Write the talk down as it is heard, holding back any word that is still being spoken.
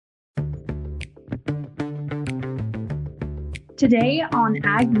Today on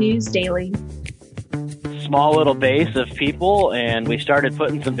Ag News Daily. Small little base of people, and we started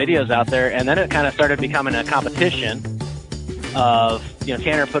putting some videos out there, and then it kind of started becoming a competition of,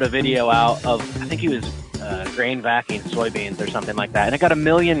 Tanner put a video out of, I think he was grain vacuuming soybeans or something like that, and it got 1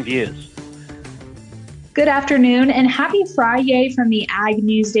 million views. Good afternoon and happy Friday from the Ag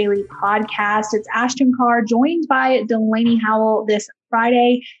News Daily podcast. It's Ashton Carr joined by Delaney Howell this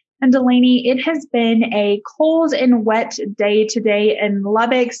Friday. And Delaney, it has been a cold and wet day today in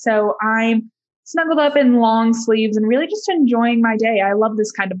Lubbock, so I'm snuggled up in long sleeves and really just enjoying my day. I love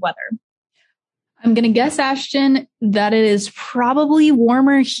this kind of weather. I'm going to guess, Ashton, that it is probably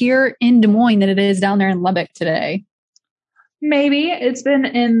warmer here in Des Moines than it is down there in Lubbock today. Maybe. It's been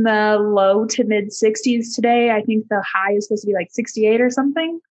in the low to mid 60s today. I think the high is supposed to be like 68 or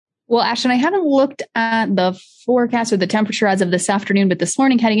something. Well, Ashton, I haven't looked at the forecast or the temperature as of this afternoon, but this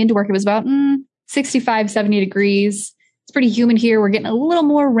morning heading into work, it was about 65, 70 degrees. It's pretty humid here. We're getting a little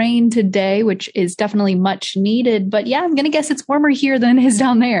more rain today, which is definitely much needed. But yeah, I'm going to guess it's warmer here than it is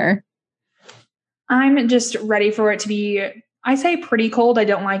down there. I'm just ready for it to be, I say pretty cold. I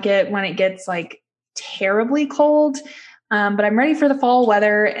don't like it when it gets like terribly cold. But I'm ready for the fall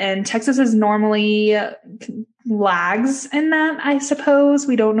weather, and Texas is normally lags in that, I suppose.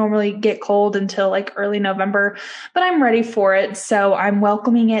 We don't normally get cold until like early November, but I'm ready for it. So I'm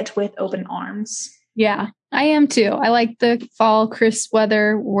welcoming it with open arms. Yeah, I am too. I like the fall crisp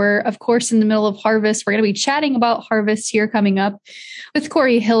weather. We're, of course, in the middle of harvest. We're going to be chatting about harvest here coming up with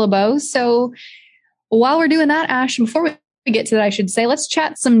Corey Hillebo. So while we're doing that, Ash, before we get to that, I should say, let's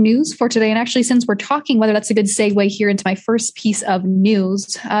chat some news for today. And actually, since we're talking weather, that's a good segue here into my first piece of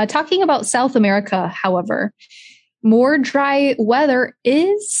news. Talking about South America, however, more dry weather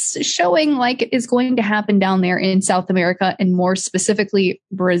is showing like it is going to happen down there in South America and more specifically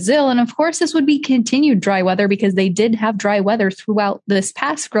Brazil. And of course, this would be continued dry weather because they did have dry weather throughout this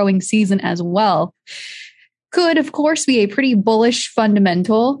past growing season as well. Could, of course, be a pretty bullish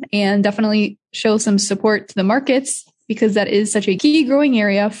fundamental and definitely show some support to the markets, because that is such a key growing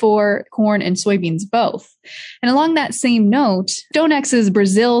area for corn and soybeans both. And along that same note, StoneX's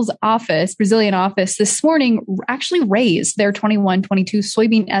Brazilian office this morning actually raised their 21-22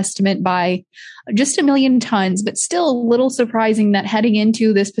 soybean estimate by just 1 million tons, but still a little surprising that heading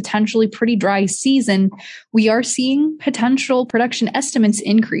into this potentially pretty dry season, we are seeing potential production estimates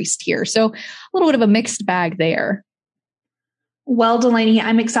increased here. So a little bit of a mixed bag there. Well, Delaney,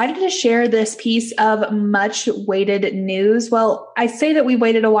 I'm excited to share this piece of much waited news. Well, I say that we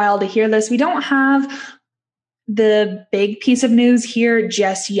waited a while to hear this. We don't have the big piece of news here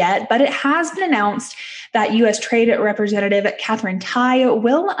just yet, but it has been announced that U.S. Trade Representative Katherine Tai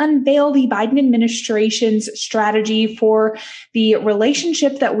will unveil the Biden administration's strategy for the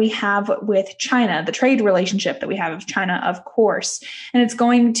relationship that we have with China, the trade relationship that we have with China, of course. And it's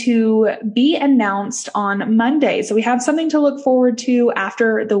going to be announced on Monday. So we have something to look forward to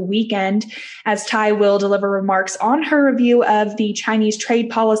after the weekend, as Tai will deliver remarks on her review of the Chinese trade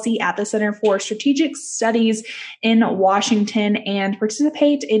policy at the Center for Strategic Studies in Washington and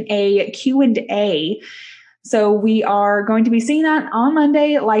participate in a Q&A. So we are going to be seeing that on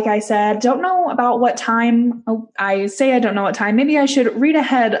Monday. Like I said, don't know about what time. I don't know what time. Maybe I should read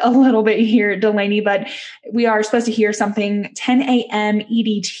ahead a little bit here, Delaney, but we are supposed to hear something 10 a.m.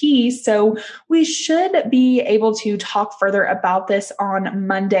 EDT. So we should be able to talk further about this on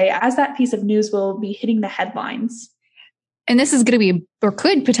Monday, as that piece of news will be hitting the headlines. And this is going to be, or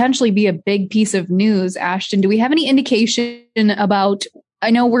could potentially be, a big piece of news, Ashton. Do we have any indication about,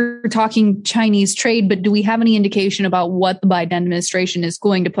 I know we're talking Chinese trade, but do we have any indication about what the Biden administration is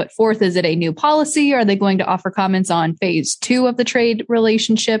going to put forth? Is it a new policy? Are they going to offer comments on phase 2 of the trade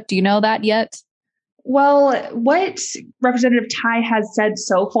relationship? Do you know that yet? Well, what Representative Tai has said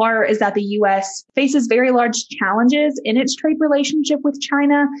so far is that the U.S. faces very large challenges in its trade relationship with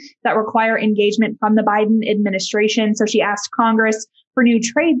China that require engagement from the Biden administration. So she asked Congress for new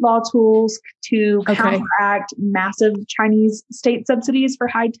trade law tools to counteract massive Chinese state subsidies for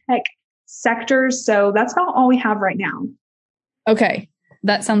high-tech sectors. So that's about all we have right now. Okay.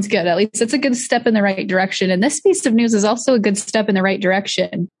 That sounds good. At least it's a good step in the right direction. And this piece of news is also a good step in the right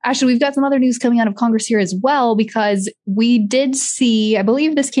direction. Actually, we've got some other news coming out of Congress here as well, because we did see, I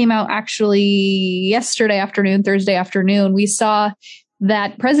believe this came out actually yesterday afternoon, Thursday afternoon, we saw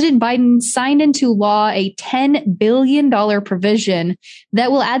that President Biden signed into law a $10 billion provision that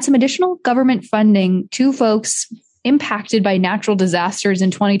will add some additional government funding to folks impacted by natural disasters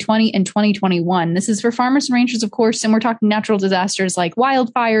in 2020 and 2021. This is for farmers and ranchers, of course, and we're talking natural disasters like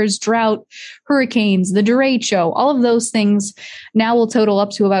wildfires, drought, hurricanes, the derecho, all of those things now will total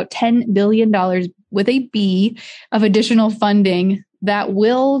up to about $10 billion with a B of additional funding that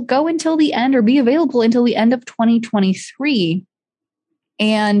will go until the end or be available until the end of 2023.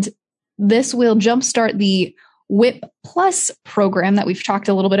 And this will jumpstart the WIP Plus program that we've talked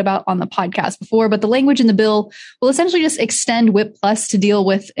a little bit about on the podcast before, but the language in the bill will essentially just extend WIP Plus to deal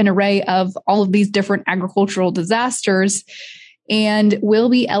with an array of all of these different agricultural disasters and will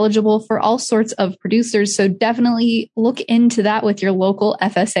be eligible for all sorts of producers. So definitely look into that with your local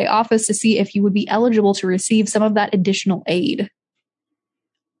FSA office to see if you would be eligible to receive some of that additional aid.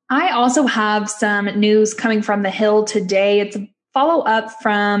 I also have some news coming from the Hill today. It's a follow up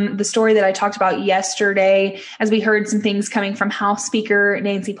from the story that I talked about yesterday, as we heard some things coming from House Speaker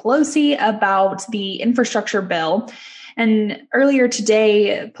Nancy Pelosi about the infrastructure bill. And earlier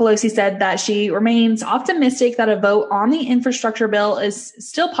today, Pelosi said that she remains optimistic that a vote on the infrastructure bill is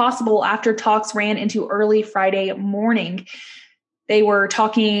still possible after talks ran into early Friday morning. They were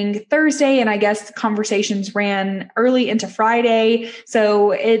talking Thursday, and I guess conversations ran early into Friday.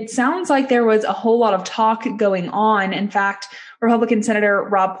 So it sounds like there was a whole lot of talk going on. In fact, Republican Senator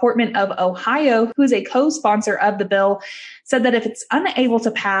Rob Portman of Ohio, who is a co-sponsor of the bill, said that if it's unable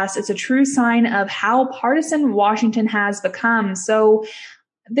to pass, it's a true sign of how partisan Washington has become. So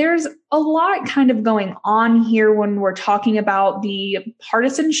there's a lot kind of going on here when we're talking about the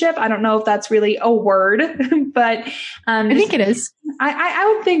partisanship. I don't know if that's really a word, but I think it is.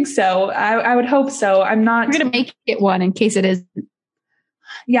 I would think so. I would hope so. I'm not. We're going to make it one in case it is.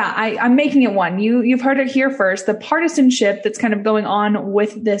 Yeah, I'm making it one. You've heard it here first, the partisanship that's kind of going on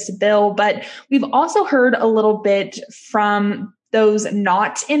with this bill. But we've also heard a little bit from those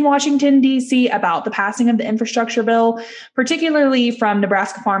not in Washington, D.C. about the passing of the infrastructure bill, particularly from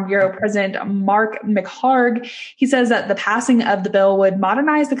Nebraska Farm Bureau President Mark McHarg. He says that the passing of the bill would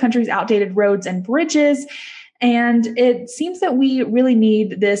modernize the country's outdated roads and bridges. And it seems that we really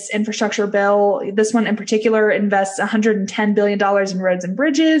need this infrastructure bill. This one in particular invests $110 billion in roads and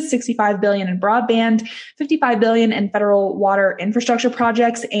bridges, $65 billion in broadband, $55 billion in federal water infrastructure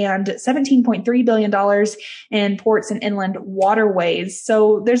projects, and $17.3 billion in ports and inland waterways.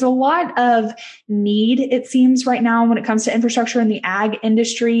 So there's a lot of need, it seems, right now when it comes to infrastructure in the ag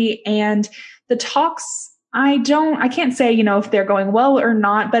industry. And the talks, I can't say, if they're going well or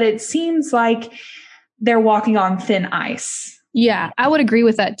not, but it seems like they're walking on thin ice. Yeah, I would agree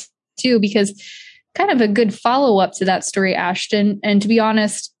with that too, because kind of a good follow-up to that story, Ashton. And to be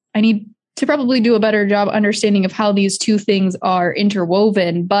honest, I need to probably do a better job understanding of how these two things are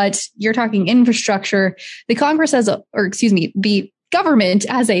interwoven. But you're talking infrastructure. The Congress the government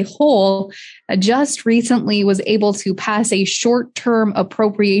as a whole just recently was able to pass a short-term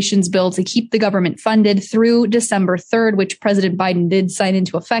appropriations bill to keep the government funded through December 3rd, which President Biden did sign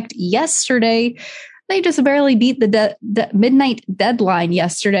into effect yesterday. They just barely beat the midnight deadline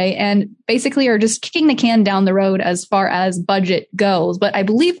yesterday and basically are just kicking the can down the road as far as budget goes. But I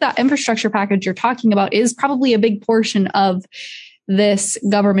believe that infrastructure package you're talking about is probably a big portion of this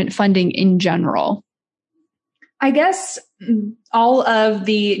government funding in general. I guess all of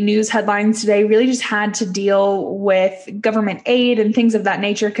the news headlines today really just had to deal with government aid and things of that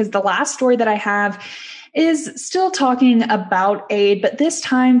nature, because the last story that I have is still talking about aid, but this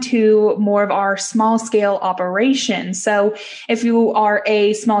time to more of our small scale operations. So if you are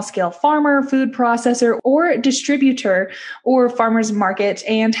a small scale farmer, food processor, or distributor, or farmer's market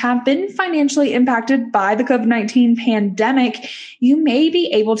and have been financially impacted by the COVID-19 pandemic, you may be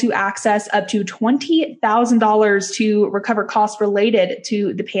able to access up to $20,000 to recover costs related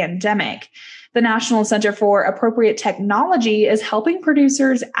to the pandemic. The National Center for Appropriate Technology is helping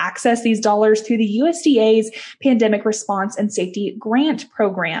producers access these dollars through the USDA's Pandemic Response and Safety Grant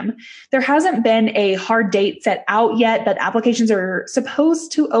Program. There hasn't been a hard date set out yet, but applications are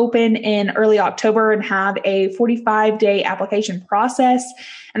supposed to open in early October and have a 45-day application process.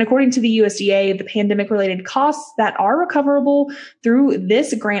 And according to the USDA, the pandemic-related costs that are recoverable through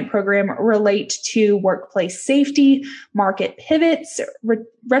this grant program relate to workplace safety, market pivots,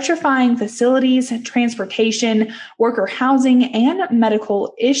 retrofying facilities, transportation, worker housing, and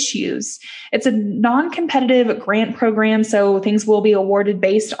medical issues. It's a non-competitive grant program, so things will be awarded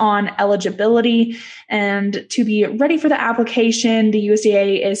based on eligibility. And to be ready for the application, the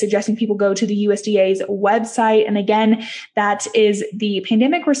USDA is suggesting people go to the USDA's website. And again, that is the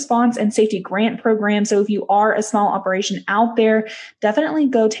Pandemic Response and Safety Grant Program. So if you are a small operation out there, definitely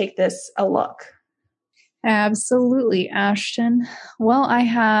go take this a look. Absolutely, Ashton. Well,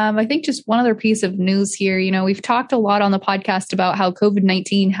 I think just one other piece of news here. We've talked a lot on the podcast about how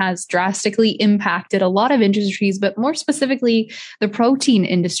COVID-19 has drastically impacted a lot of industries, but more specifically, the protein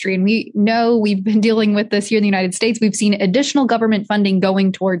industry. And we know we've been dealing with this here in the United States. We've seen additional government funding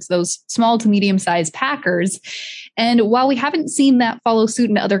going towards those small to medium sized packers. And while we haven't seen that follow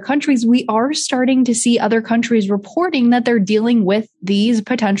suit in other countries, we are starting to see other countries reporting that they're dealing with these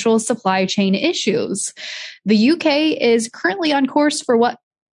potential supply chain issues. The UK is currently on course for what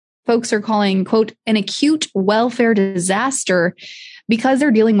folks are calling, quote, an acute welfare disaster because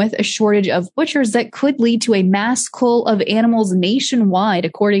they're dealing with a shortage of butchers that could lead to a mass cull of animals nationwide,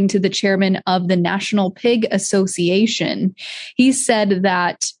 according to the chairman of the National Pig Association. He said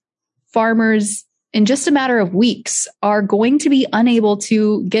that farmers in just a matter of weeks are going to be unable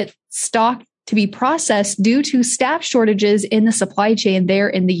to get stock to be processed due to staff shortages in the supply chain there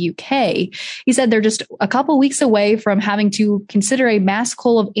in the UK. He said they're just a couple weeks away from having to consider a mass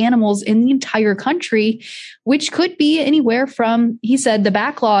cull of animals in the entire country, which could be anywhere from, he said, the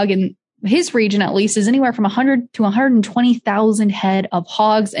backlog in his region at least is anywhere from 100 to 120,000 head of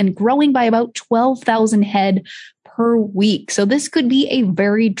hogs and growing by about 12,000 head per week. So this could be a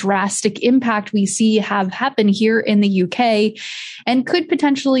very drastic impact we see have happen here in the UK and could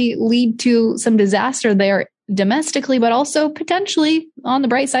potentially lead to some disaster there domestically, but also potentially on the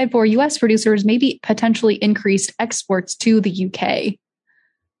bright side for US producers, maybe potentially increased exports to the UK.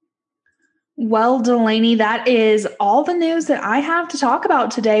 Well, Delaney, that is all the news that I have to talk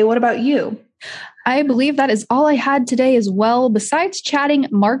about today. What about you? I believe that is all I had today as well. Besides chatting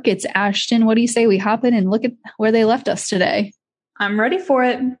markets, Ashton, what do you say we hop in and look at where they left us today? I'm ready for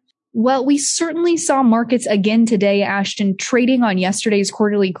it. Well, we certainly saw markets again today, Ashton, trading on yesterday's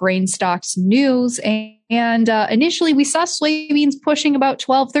quarterly grain stocks news. And initially, we saw soybeans pushing about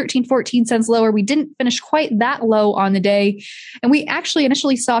 12, 13, 14 cents lower. We didn't finish quite that low on the day. And we actually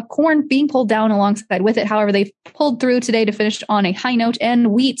initially saw corn being pulled down alongside with it. However, they've pulled through today to finish on a high note.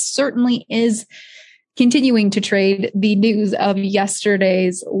 And wheat certainly is continuing to trade the news of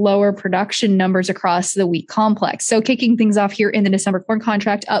yesterday's lower production numbers across the wheat complex. So kicking things off here in the December corn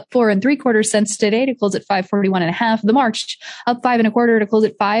contract, up 4 3/4 cents today to close at 541.5. The March up 5 1/4 to close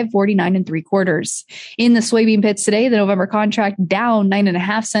at 549 3/4. In the soybean pits today, the November contract down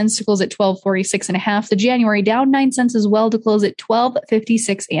 9.5 cents to close at 1246.5. The January down 9 cents as well to close at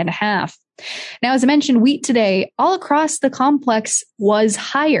 1256.5. Now, as I mentioned, wheat today all across the complex was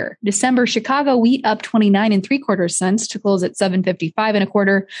higher. December Chicago wheat up 29 3/4 cents to close at 755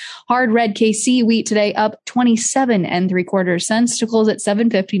 1/4. Hard red KC wheat today up 27 3/4 cents to close at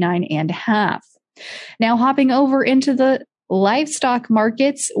 759 1/2. Now, hopping over into the livestock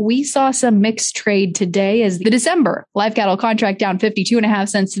markets, we saw some mixed trade today as the December live cattle contract down 52.5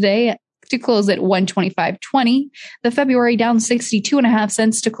 cents today to close at 125.20. The February down 62.5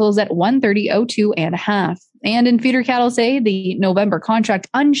 cents to close at 130.02.5. And in feeder cattle today, the November contract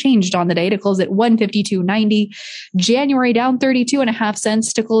unchanged on the day to close at 152.90. January down 32.5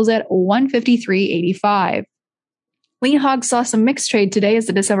 cents to close at 153.85. Lean hogs saw some mixed trade today as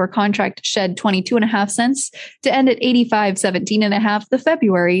the December contract shed 22.5 cents to end at 85.17.5. The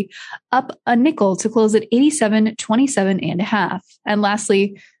February up a nickel to close at 87.27.5. And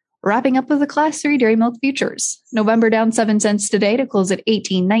lastly, wrapping up with the Class 3 dairy milk futures. November down 7 cents today to close at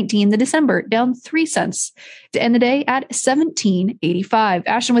 18.19. The December down 3 cents to end the day at 17.85.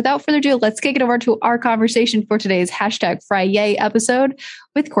 Ashton, without further ado, let's kick it over to our conversation for today's #FryYay episode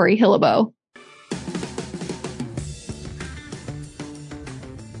with Corey Hilleboe.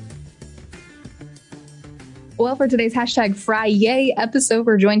 Well, for today's #FryYay episode,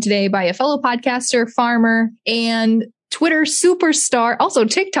 we're joined today by a fellow podcaster, farmer, and Twitter superstar, also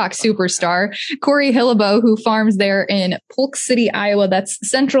TikTok superstar, Corey Hilleboe, who farms there in Polk City, Iowa. That's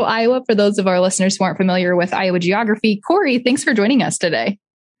central Iowa for those of our listeners who aren't familiar with Iowa geography. Corey, thanks for joining us today.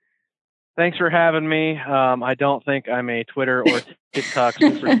 Thanks for having me. I don't think I'm a Twitter or TikTok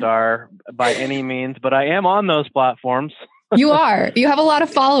superstar by any means, but I am on those platforms. You are. You have a lot of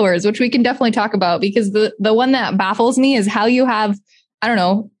followers, which we can definitely talk about, because the one that baffles me is how you have, I don't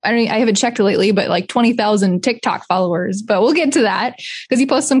know, I haven't checked lately, but like 20,000 TikTok followers. But we'll get to that because you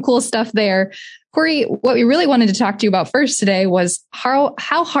post some cool stuff there. Corey, what we really wanted to talk to you about first today was how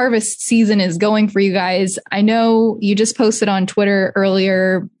harvest season is going for you guys. I know you just posted on Twitter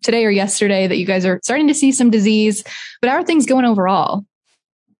earlier today or yesterday that you guys are starting to see some disease, but how are things going overall?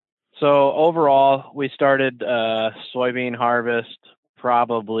 So overall, we started soybean harvest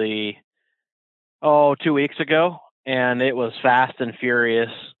probably 2 weeks ago, and it was fast and furious.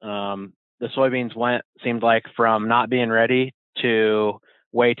 The soybeans seemed like from not being ready to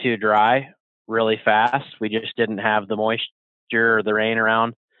way too dry really fast. We just didn't have the moisture or the rain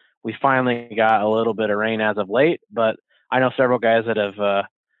around. We finally got a little bit of rain as of late, but I know several guys that have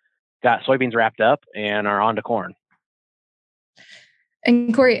got soybeans wrapped up and are on to corn.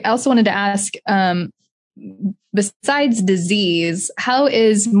 And Corey, I also wanted to ask, besides disease, how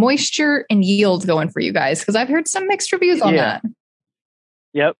is moisture and yield going for you guys? Because I've heard some mixed reviews on that.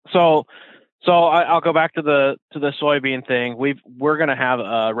 Yep. So I'll go back to the soybean thing. We're going to have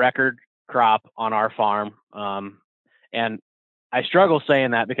a record crop on our farm, and I struggle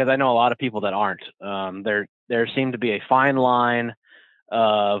saying that because I know a lot of people that aren't. There seemed to be a fine line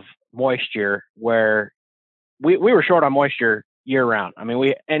of moisture where we were short on moisture year round. I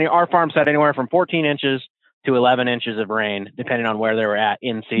mean, our farms had anywhere from 14 inches to 11 inches of rain, depending on where they were at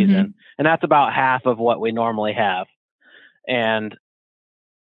in season. Mm-hmm. And that's about half of what we normally have. And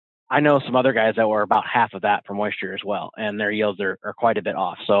I know some other guys that were about half of that for moisture as well, and their yields are quite a bit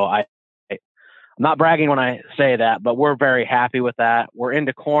off. So I'm not bragging when I say that, but we're very happy with that. We're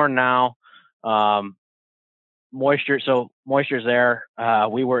into corn now. Moisture's there.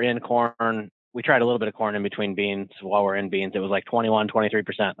 We were in corn. We tried a little bit of corn in between beans while we're in beans. It was like 21, 23%.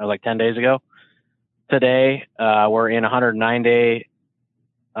 That was like 10 days ago. Today, we're in 109-day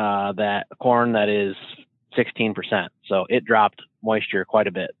that corn that is 16%. So it dropped moisture quite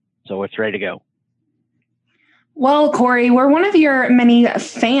a bit. So it's ready to go. Well, Corey, we're one of your many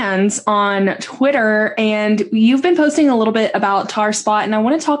fans on Twitter, and you've been posting a little bit about tar spot, and I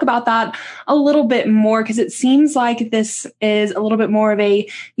want to talk about that a little bit more because it seems like this is a little bit more of a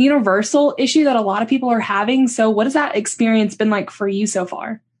universal issue that a lot of people are having. So what has that experience been like for you so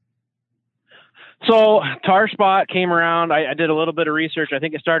far? So tar spot came around. I did a little bit of research. I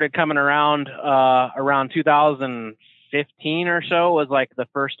think it started coming around 2015 or so was like the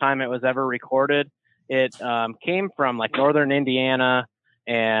first time it was ever recorded. It came from like northern Indiana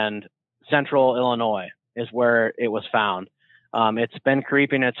and central Illinois is where it was found. It's been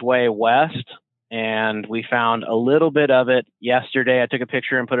creeping its way west, and we found a little bit of it yesterday. I took a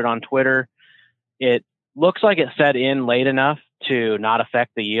picture and put it on Twitter. It looks like it set in late enough to not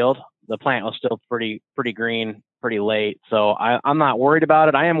affect the yield. The plant was still pretty green, pretty late. So I'm not worried about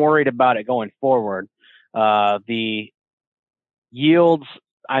it. I am worried about it going forward. The yields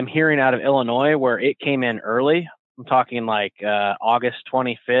I'm hearing out of Illinois where it came in early. I'm talking like August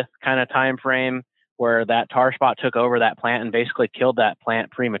 25th kind of time frame where that tar spot took over that plant and basically killed that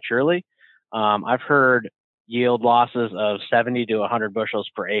plant prematurely. I've heard yield losses of 70 to 100 bushels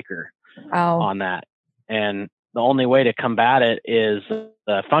per acre on that. And the only way to combat it is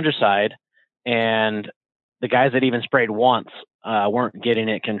the fungicide. And the guys that even sprayed once weren't getting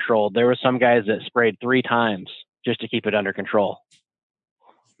it controlled. There were some guys that sprayed 3 times just to keep it under control.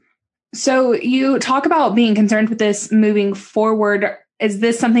 So you talk about being concerned with this moving forward. Is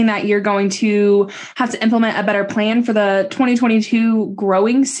this something that you're going to have to implement a better plan for the 2022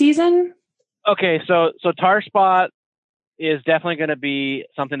 growing season? Okay, so tar spot is definitely going to be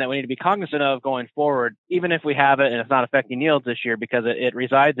something that we need to be cognizant of going forward, even if we have it and it's not affecting yields this year because it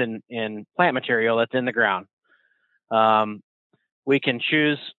resides in plant material that's in the ground. We can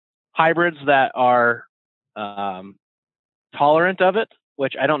choose hybrids that are tolerant of it,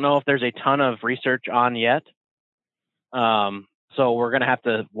 which I don't know if there's a ton of research on yet. So we're going to have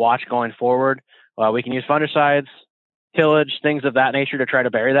to watch going forward. We can use fungicides, tillage, things of that nature to try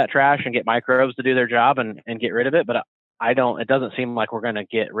to bury that trash and get microbes to do their job and get rid of it. But it doesn't seem like we're going to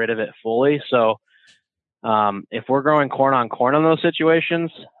get rid of it fully. So if we're growing corn on those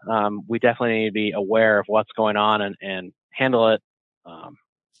situations, we definitely need to be aware of what's going on and handle it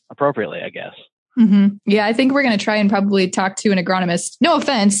appropriately, I guess. Mm-hmm. Yeah, I think we're going to try and probably talk to an agronomist. No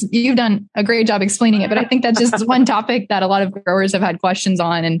offense, you've done a great job explaining it, but I think that's just one topic that a lot of growers have had questions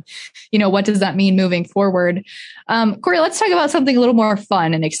on. And, what does that mean moving forward? Corey, let's talk about something a little more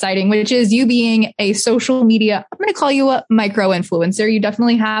fun and exciting, which is you being a social media, I'm going to call you a micro influencer. You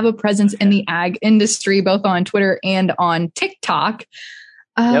definitely have a presence in the ag industry, both on Twitter and on TikTok.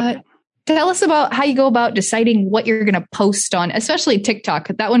 Yep. Tell us about how you go about deciding what you're going to post on, especially TikTok.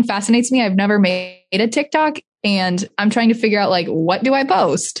 That one fascinates me. I've never made a TikTok and I'm trying to figure out what do I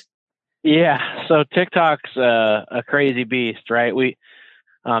post? Yeah. So TikTok's a crazy beast, right?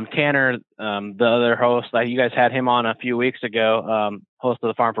 Tanner, the other host, you guys had him on a few weeks ago, host of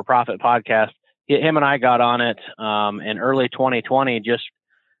the Farm for Profit podcast. Him and I got on it in early 2020 just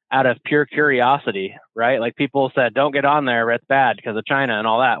out of pure curiosity, right? Like people said, don't get on there. It's bad because of China and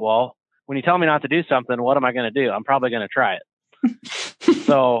all that. Well, when you tell me not to do something, what am I going to do? I'm probably going to try it.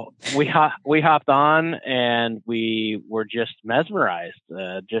 So we hopped on and we were just mesmerized.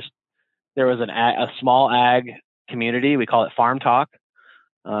 There was a small ag community. We call it Farm Talk.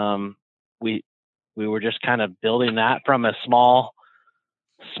 We we were just kind of building that from a small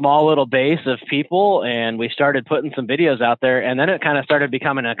little base of people, and we started putting some videos out there, and then it kind of started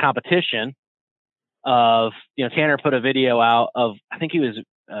becoming a competition of, Tanner put a video out of, I think he was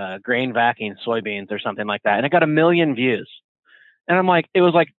grain vacuuming soybeans or something like that, and it got 1 million views. And I'm like, it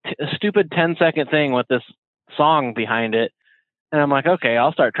was like a stupid 10-second thing with this song behind it. And I'm like, okay,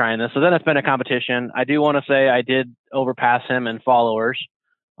 I'll start trying this. So then it's been a competition. I do want to say I did overpass him in followers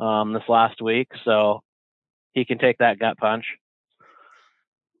this last week, so he can take that gut punch.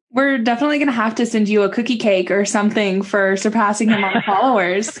 We're definitely going to have to send you a cookie cake or something for surpassing him on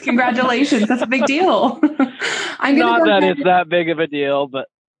followers. Congratulations. That's a big deal. Not that it's that big of a deal, but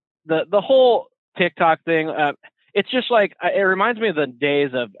the whole TikTok thing, it's just like, it reminds me of the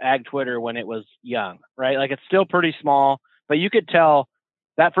days of Ag Twitter when it was young, right? Like, it's still pretty small, but you could tell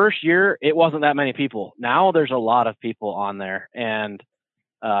that first year, it wasn't that many people. Now there's a lot of people on there, and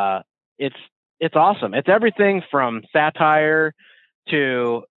it's awesome. It's everything from satire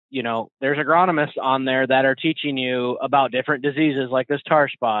to, there's agronomists on there that are teaching you about different diseases like this tar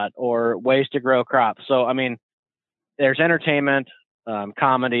spot or ways to grow crops. So, I mean, there's entertainment,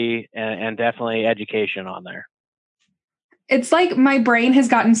 comedy, and definitely education on there. It's like my brain has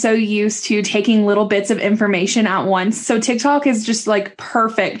gotten so used to taking little bits of information at once. So TikTok is just like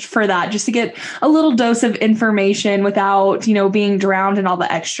perfect for that, just to get a little dose of information without, being drowned in all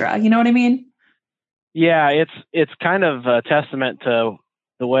the extra. You know what I mean? Yeah, it's kind of a testament to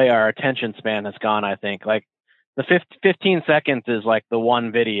the way our attention span has gone, I think. Like, the 15 seconds is like the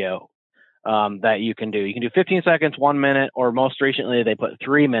one video that you can do. You can do 15 seconds, 1 minute, or most recently they put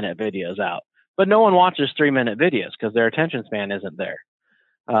 3-minute videos out. But no one watches 3-minute videos because their attention span isn't there.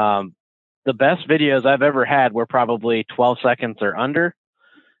 The best videos I've ever had were probably 12 seconds or under.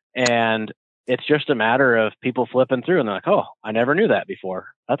 And it's just a matter of people flipping through and they're like, oh, I never knew that before.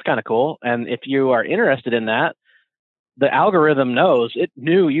 That's kind of cool. And if you are interested in that, the algorithm knows, it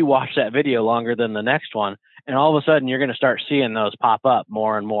knew you watched that video longer than the next one. And all of a sudden you're going to start seeing those pop up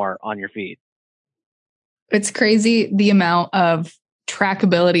more and more on your feed. It's crazy the amount of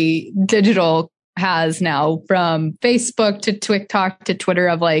trackability digital has now, from Facebook to TikTok to Twitter,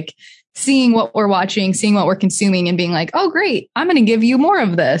 of like seeing what we're watching, seeing what we're consuming, and being like, oh, great, I'm going to give you more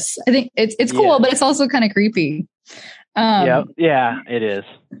of this. I think it's cool, but it's also kind of creepy. Yeah, it is.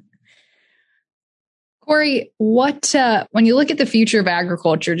 Corey, what when you look at the future of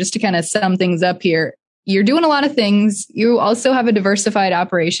agriculture, just to kind of sum things up here, you're doing a lot of things. You also have a diversified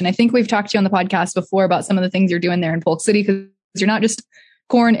operation. I think we've talked to you on the podcast before about some of the things you're doing there in Polk City, because you're not just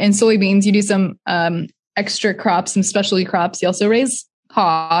corn and soybeans. You do some extra crops, some specialty crops. You also raise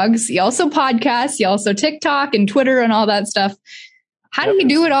hogs. You also podcast. You also TikTok and Twitter and all that stuff. How do you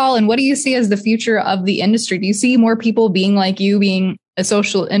do it all? And what do you see as the future of the industry? Do you see more people being like you, being a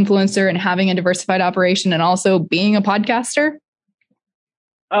social influencer and having a diversified operation and also being a podcaster?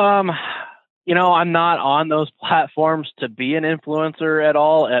 I'm not on those platforms to be an influencer at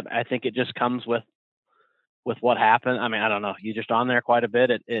all. I think it just comes with what happened. I mean, I don't know. You're just on there quite a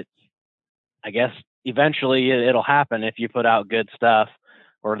bit. I guess eventually it'll happen if you put out good stuff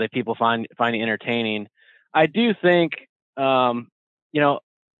or that people find it entertaining. I do think,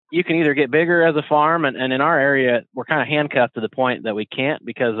 you can either get bigger as a farm, and in our area, we're kind of handcuffed to the point that we can't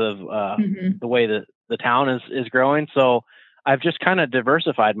because of the way the town is growing. So I've just kind of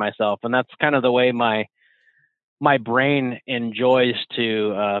diversified myself, and that's kind of the way my brain enjoys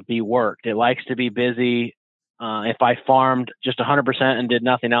to be worked. It likes to be busy. If I farmed just 100% and did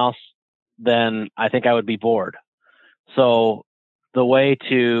nothing else, then I think I would be bored. So the way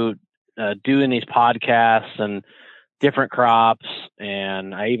to doing these podcasts and different crops,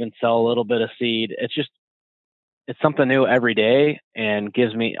 and I even sell a little bit of seed. It's something new every day, and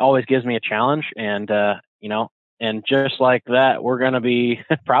always gives me a challenge. And, and just like that, we're going to be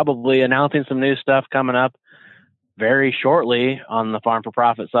probably announcing some new stuff coming up very shortly on the Farm for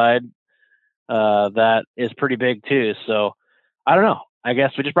Profit side. That is pretty big too. So I don't know. I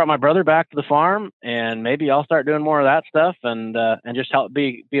guess we just brought my brother back to the farm, and maybe I'll start doing more of that stuff and just help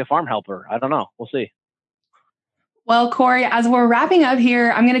be a farm helper. I don't know. We'll see. Well, Corey, as we're wrapping up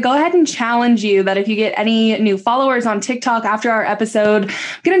here, I'm going to go ahead and challenge you that if you get any new followers on TikTok after our episode,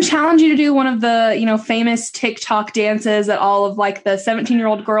 I'm going to challenge you to do one of the, famous TikTok dances that all of like the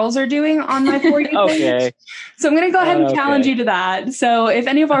 17-year-old girls are doing on my For You page. So I'm going to go ahead and challenge you to that. So if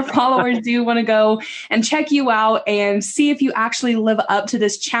any of our followers do want to go and check you out and see if you actually live up to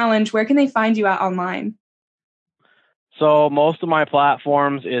this challenge, where can they find you at online? So most of my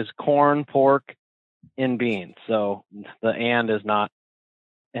platforms is corn, pork, and beans. So the and is not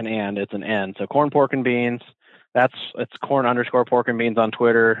an and, it's an N. So corn, pork, and beans. It's corn_pork and beans on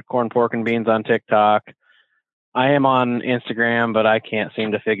Twitter, corn pork and beans on TikTok. I am on Instagram, but I can't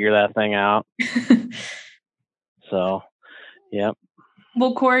seem to figure that thing out. So, yep.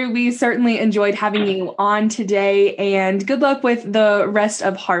 Well, Corey, we certainly enjoyed having you on today, and good luck with the rest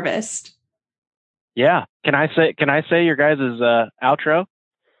of harvest. Yeah. Can I say your guys' outro?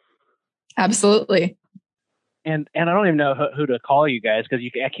 Absolutely. And I don't even know who to call you guys because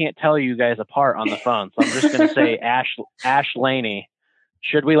I can't tell you guys apart on the phone. So I'm just going to say Ash Laney.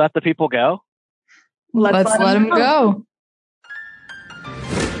 Should we let the people go? Let's let them go.